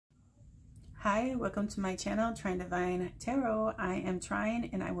Hi, welcome to my channel, Trying Divine Tarot. I am Trying,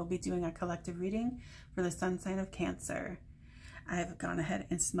 and I will be doing a collective reading for the sun sign of Cancer. I've gone ahead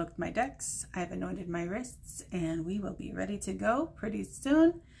and smoked my decks. I've anointed my wrists, and we will be ready to go pretty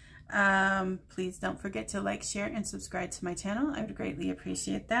soon. Please don't forget to like, share, and subscribe to my channel. I would greatly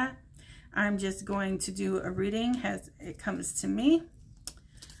appreciate that. I'm just going to do a reading as it comes to me.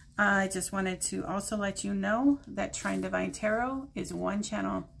 I just wanted to also let you know that Trying Divine Tarot is one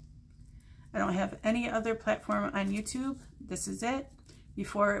channel. I don't have any other platform on YouTube. This is it.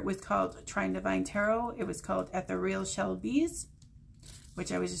 Before it was called Trying Divine Tarot, it was called At the Real Shell Bees,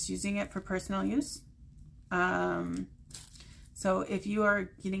 which I was just using it for personal use. So if you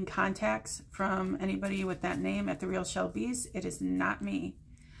are getting contacts from anybody with that name, At the Real Shell Bees, it is not me.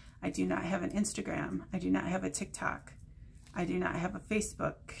 I do not have an Instagram. I do not have a TikTok. I do not have a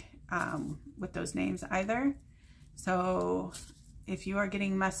Facebook with those names either. So if you are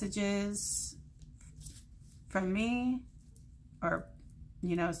getting messages from me, or,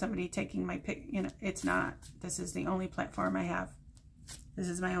 you know, somebody taking my pic, you know, it's not. This is the only platform I have. This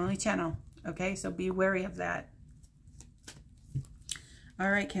is my only channel. Okay, so be wary of that. All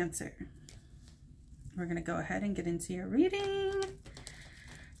right, Cancer. We're going to go ahead and get into your reading.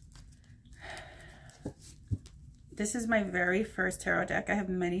 This is my very first tarot deck. I have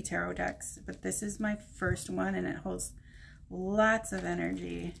many tarot decks, but this is my first one, and it holds lots of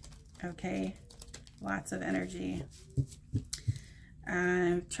energy. Okay, lots of energy.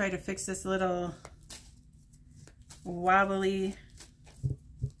 Try to fix this little wobbly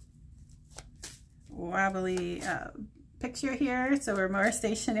picture here so we're more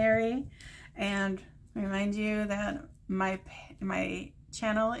stationary, and remind you that my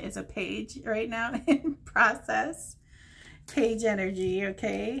channel is a page right now in process. Page energy.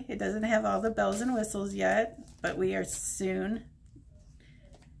 Okay, it doesn't have all the bells and whistles yet, but we are soon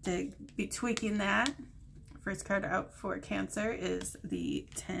to be tweaking that. First card out for Cancer is the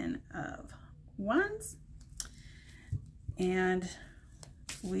 10 of Wands, and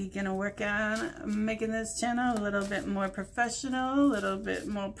we're gonna work on making this channel a little bit more professional, a little bit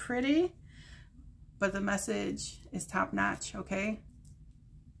more pretty, but the message is top notch. Okay,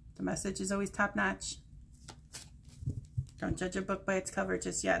 the message is always top notch. Don't judge a book by its cover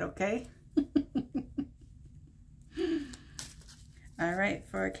just yet, okay? All right,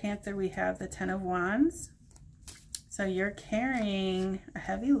 for Cancer, we have the 10 of Wands. So you're carrying a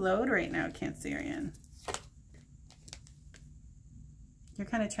heavy load right now, Cancerian. You're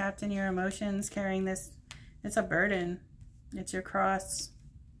kind of trapped in your emotions, carrying this. It's a burden. It's your cross.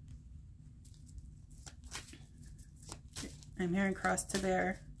 I'm hearing cross to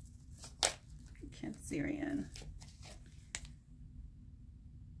bear, Cancerian.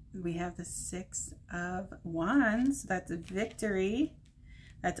 We have the 6 of Wands. That's a victory.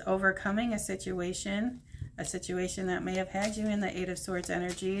 That's overcoming a situation that may have had you in the 8 of Swords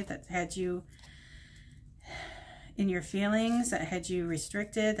energy, that had you in your feelings, that had you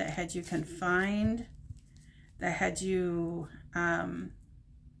restricted, that had you confined, that had you in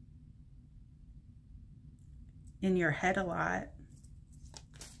your head a lot.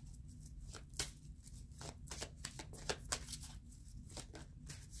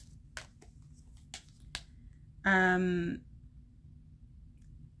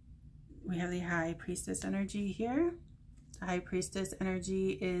 We have the High Priestess energy here. The High Priestess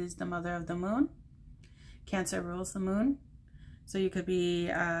energy is the mother of the moon. Cancer rules the moon. So you could be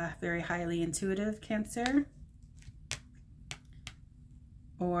very highly intuitive, Cancer.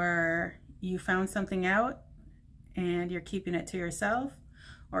 Or you found something out and you're keeping it to yourself.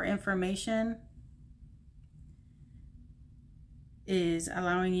 Or information is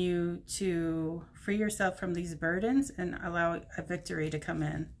allowing you to free yourself from these burdens and allow a victory to come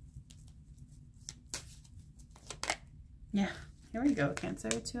in. Yeah, here we go, Cancer,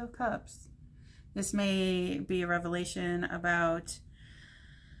 2 of Cups. This may be a revelation about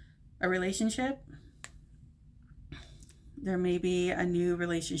a relationship. There may be a new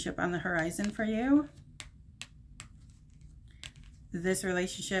relationship on the horizon for you. This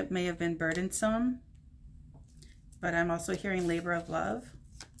relationship may have been burdensome, but I'm also hearing labor of love.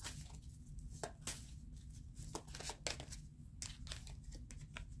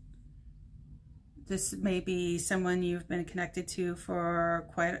 This may be someone you've been connected to for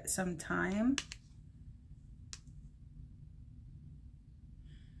quite some time.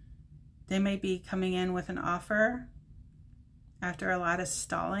 They may be coming in with an offer after a lot of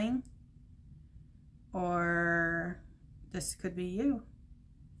stalling, or this could be you.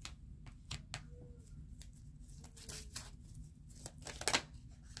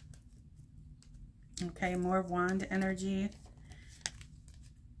 Okay, more Wand energy.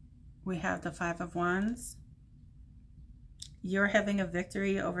 we have the Five of Wands. You're having a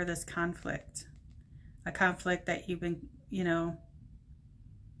victory over this conflict. A conflict that you've been, you know,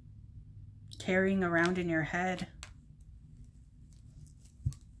 carrying around in your head.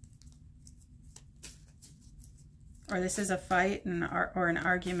 Or this is a fight or an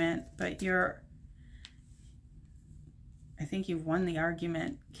argument, but I think you've won the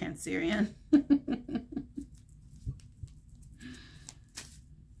argument, Cancerian.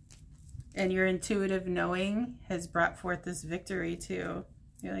 And your intuitive knowing has brought forth this victory too.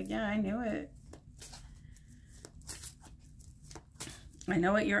 You're like, yeah, I knew it. I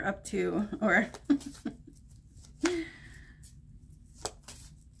know what you're up to. Or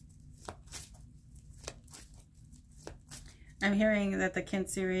I'm hearing that the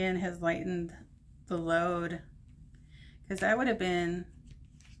Cancerian has lightened the load, because that would have been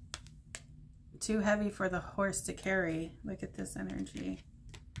too heavy for the horse to carry. Look at this energy.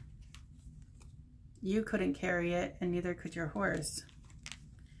 You couldn't carry it, and neither could your horse.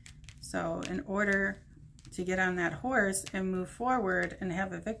 So in order to get on that horse and move forward and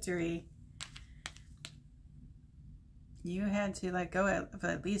have a victory, you had to let go of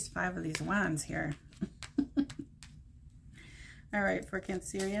at least 5 of these wands here. All right, for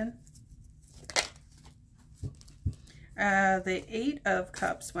Cancerian. The 8 of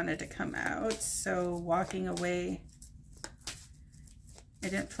Cups wanted to come out, so walking away. It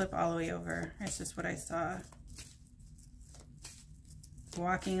didn't flip all the way over. That's just what I saw.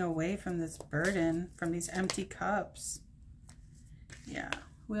 Walking away from this burden, from these empty cups. Yeah,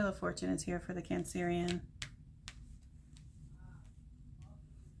 Wheel of Fortune is here for the Cancerian.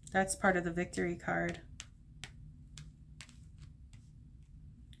 That's part of the victory card.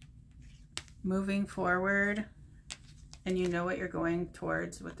 Moving forward, and you know what you're going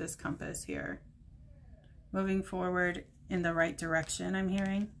towards with this compass here. Moving forward in the right direction, I'm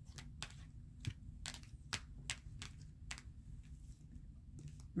hearing.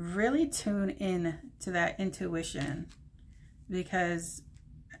 Really tune in to that intuition, because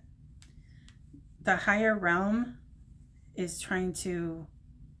the higher realm is trying to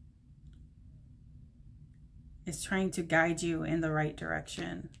guide you in the right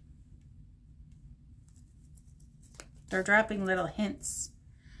direction. They're dropping little hints.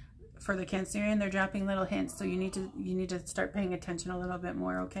 For the Cancerian, they're dropping little hints, so you need to start paying attention a little bit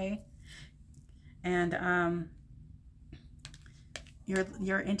more, okay? And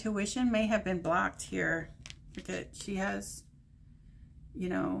your intuition may have been blocked here. Look at, she has, you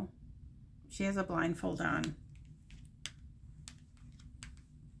know, she has a blindfold on.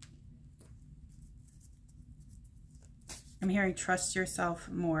 I'm hearing trust yourself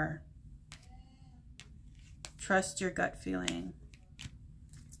more. Trust your gut feeling.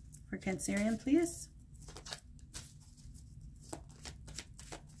 For Cancerian, please.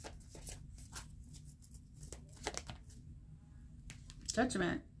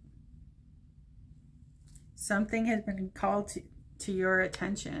 Judgment. Something has been called to your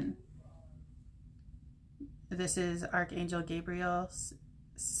attention. This is Archangel Gabriel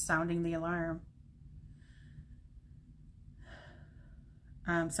sounding the alarm.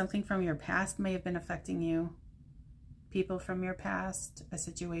 Something from your past may have been affecting you. People from your past, a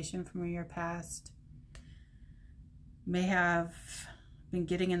situation from your past may have been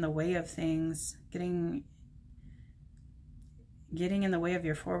getting in the way of things, getting in the way of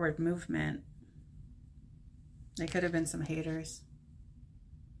your forward movement. They could have been some haters,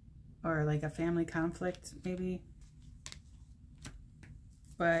 or like a family conflict maybe.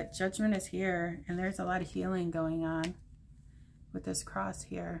 But judgment is here, and there's a lot of healing going on with this cross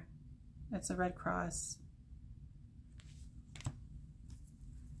here. It's a red cross.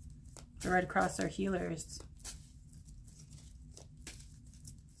 The Red Cross are healers.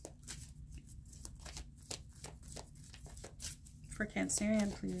 For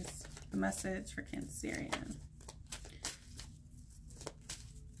Cancerian, please. The message for Cancerian.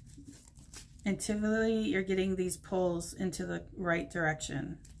 Intuitively, you're getting these pulls into the right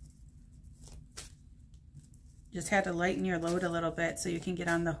direction. Just had to lighten your load a little bit so you can get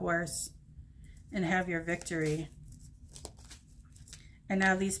on the horse and have your victory. And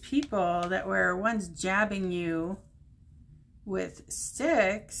now these people that were once jabbing you with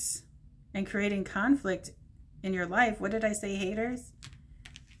sticks and creating conflict in your life, what did I say, haters?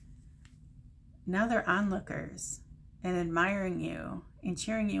 Now they're onlookers and admiring you and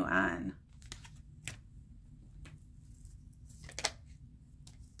cheering you on.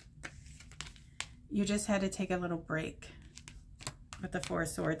 You just had to take a little break with the Four of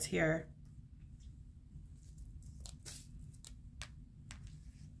Swords here.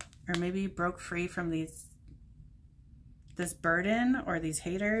 Or maybe you broke free from this this burden or these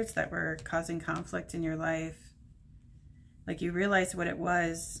haters that were causing conflict in your life. Like you realized what it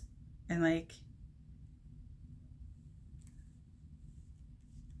was, and like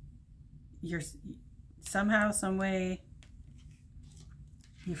you're somehow, some way,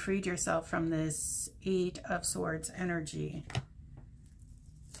 you freed yourself from this 8 of Swords energy.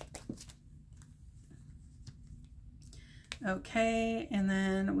 Okay, and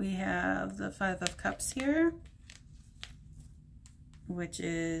then we have the 5 of Cups here, which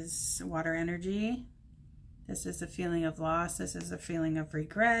is water energy. This is a feeling of loss. This is a feeling of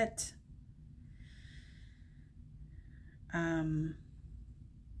regret.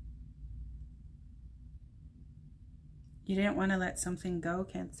 You didn't want to let something go,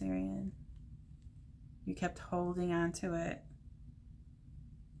 Cancerian. You kept holding on to it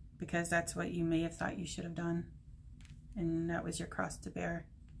because that's what you may have thought you should have done. And that was your cross to bear.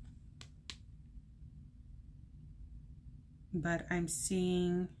 But I'm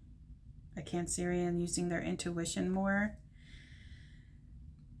seeing a Cancerian using their intuition more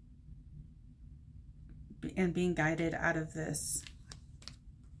and being guided out of this.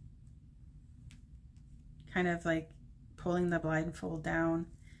 Kind of like pulling the blindfold down,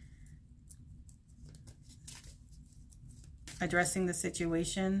 addressing the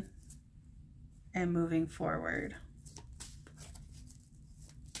situation, and moving forward.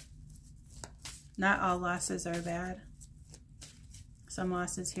 Not all losses are bad. Some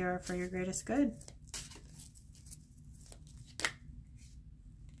losses here are for your greatest good.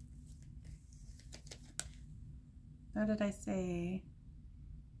 What did I say?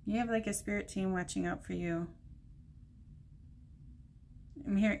 You have like a spirit team watching out for you.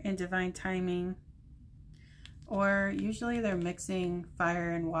 I'm here in divine timing. Or usually they're mixing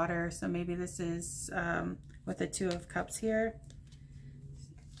fire and water. So maybe this is with the 2 of Cups here.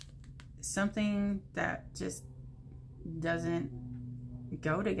 Something that just doesn't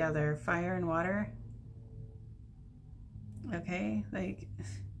go together. Fire and water. Okay, like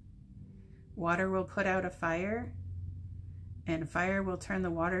water will put out a fire, and fire will turn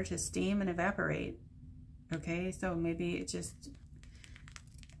the water to steam and evaporate. Okay, so maybe it just,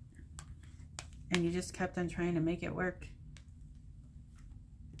 and you just kept on trying to make it work.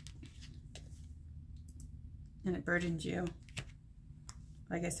 And it burdened you.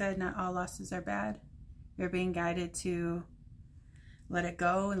 Like I said, not all losses are bad. You're being guided to let it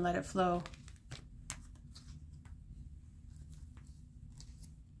go and let it flow.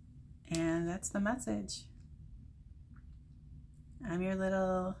 And that's the message. I'm your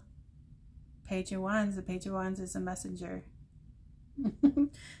little Page of Wands. The Page of Wands is a messenger.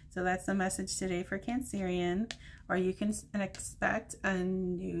 So that's the message today for Cancerian. Or you can expect a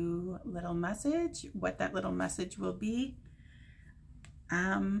new little message. What that little message will be,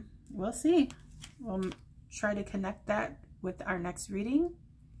 we'll see. We'll try to connect that with our next reading.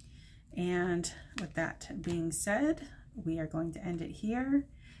 And with that being said, we are going to end it here.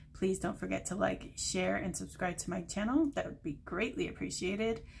 Please don't forget to like, share, and subscribe to my channel. That would be greatly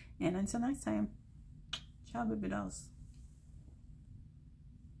appreciated. And until next time, ciao, baby dolls.